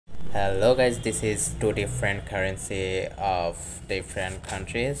Hello guys, this is two different currency of different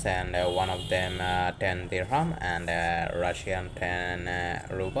countries, and one of them 10 dirham and Russian 10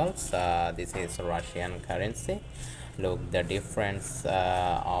 rubles. This is Russian currency. Look the difference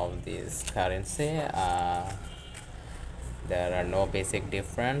of this currency. There are no basic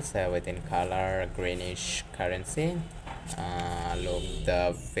difference within color. Greenish currency. Look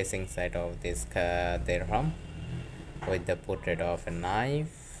the facing side of this dirham with the portrait of a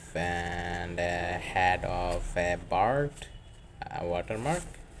knife and a head of a bird, a watermark.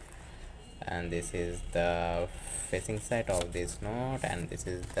 And this is the facing side of this note, and this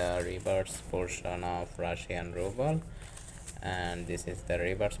is the reverse portion of Russian ruble, and this is the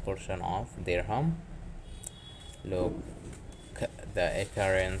reverse portion of dirham. Look the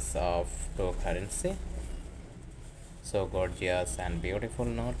occurrence of two currency, so gorgeous and beautiful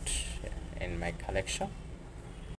note in my collection.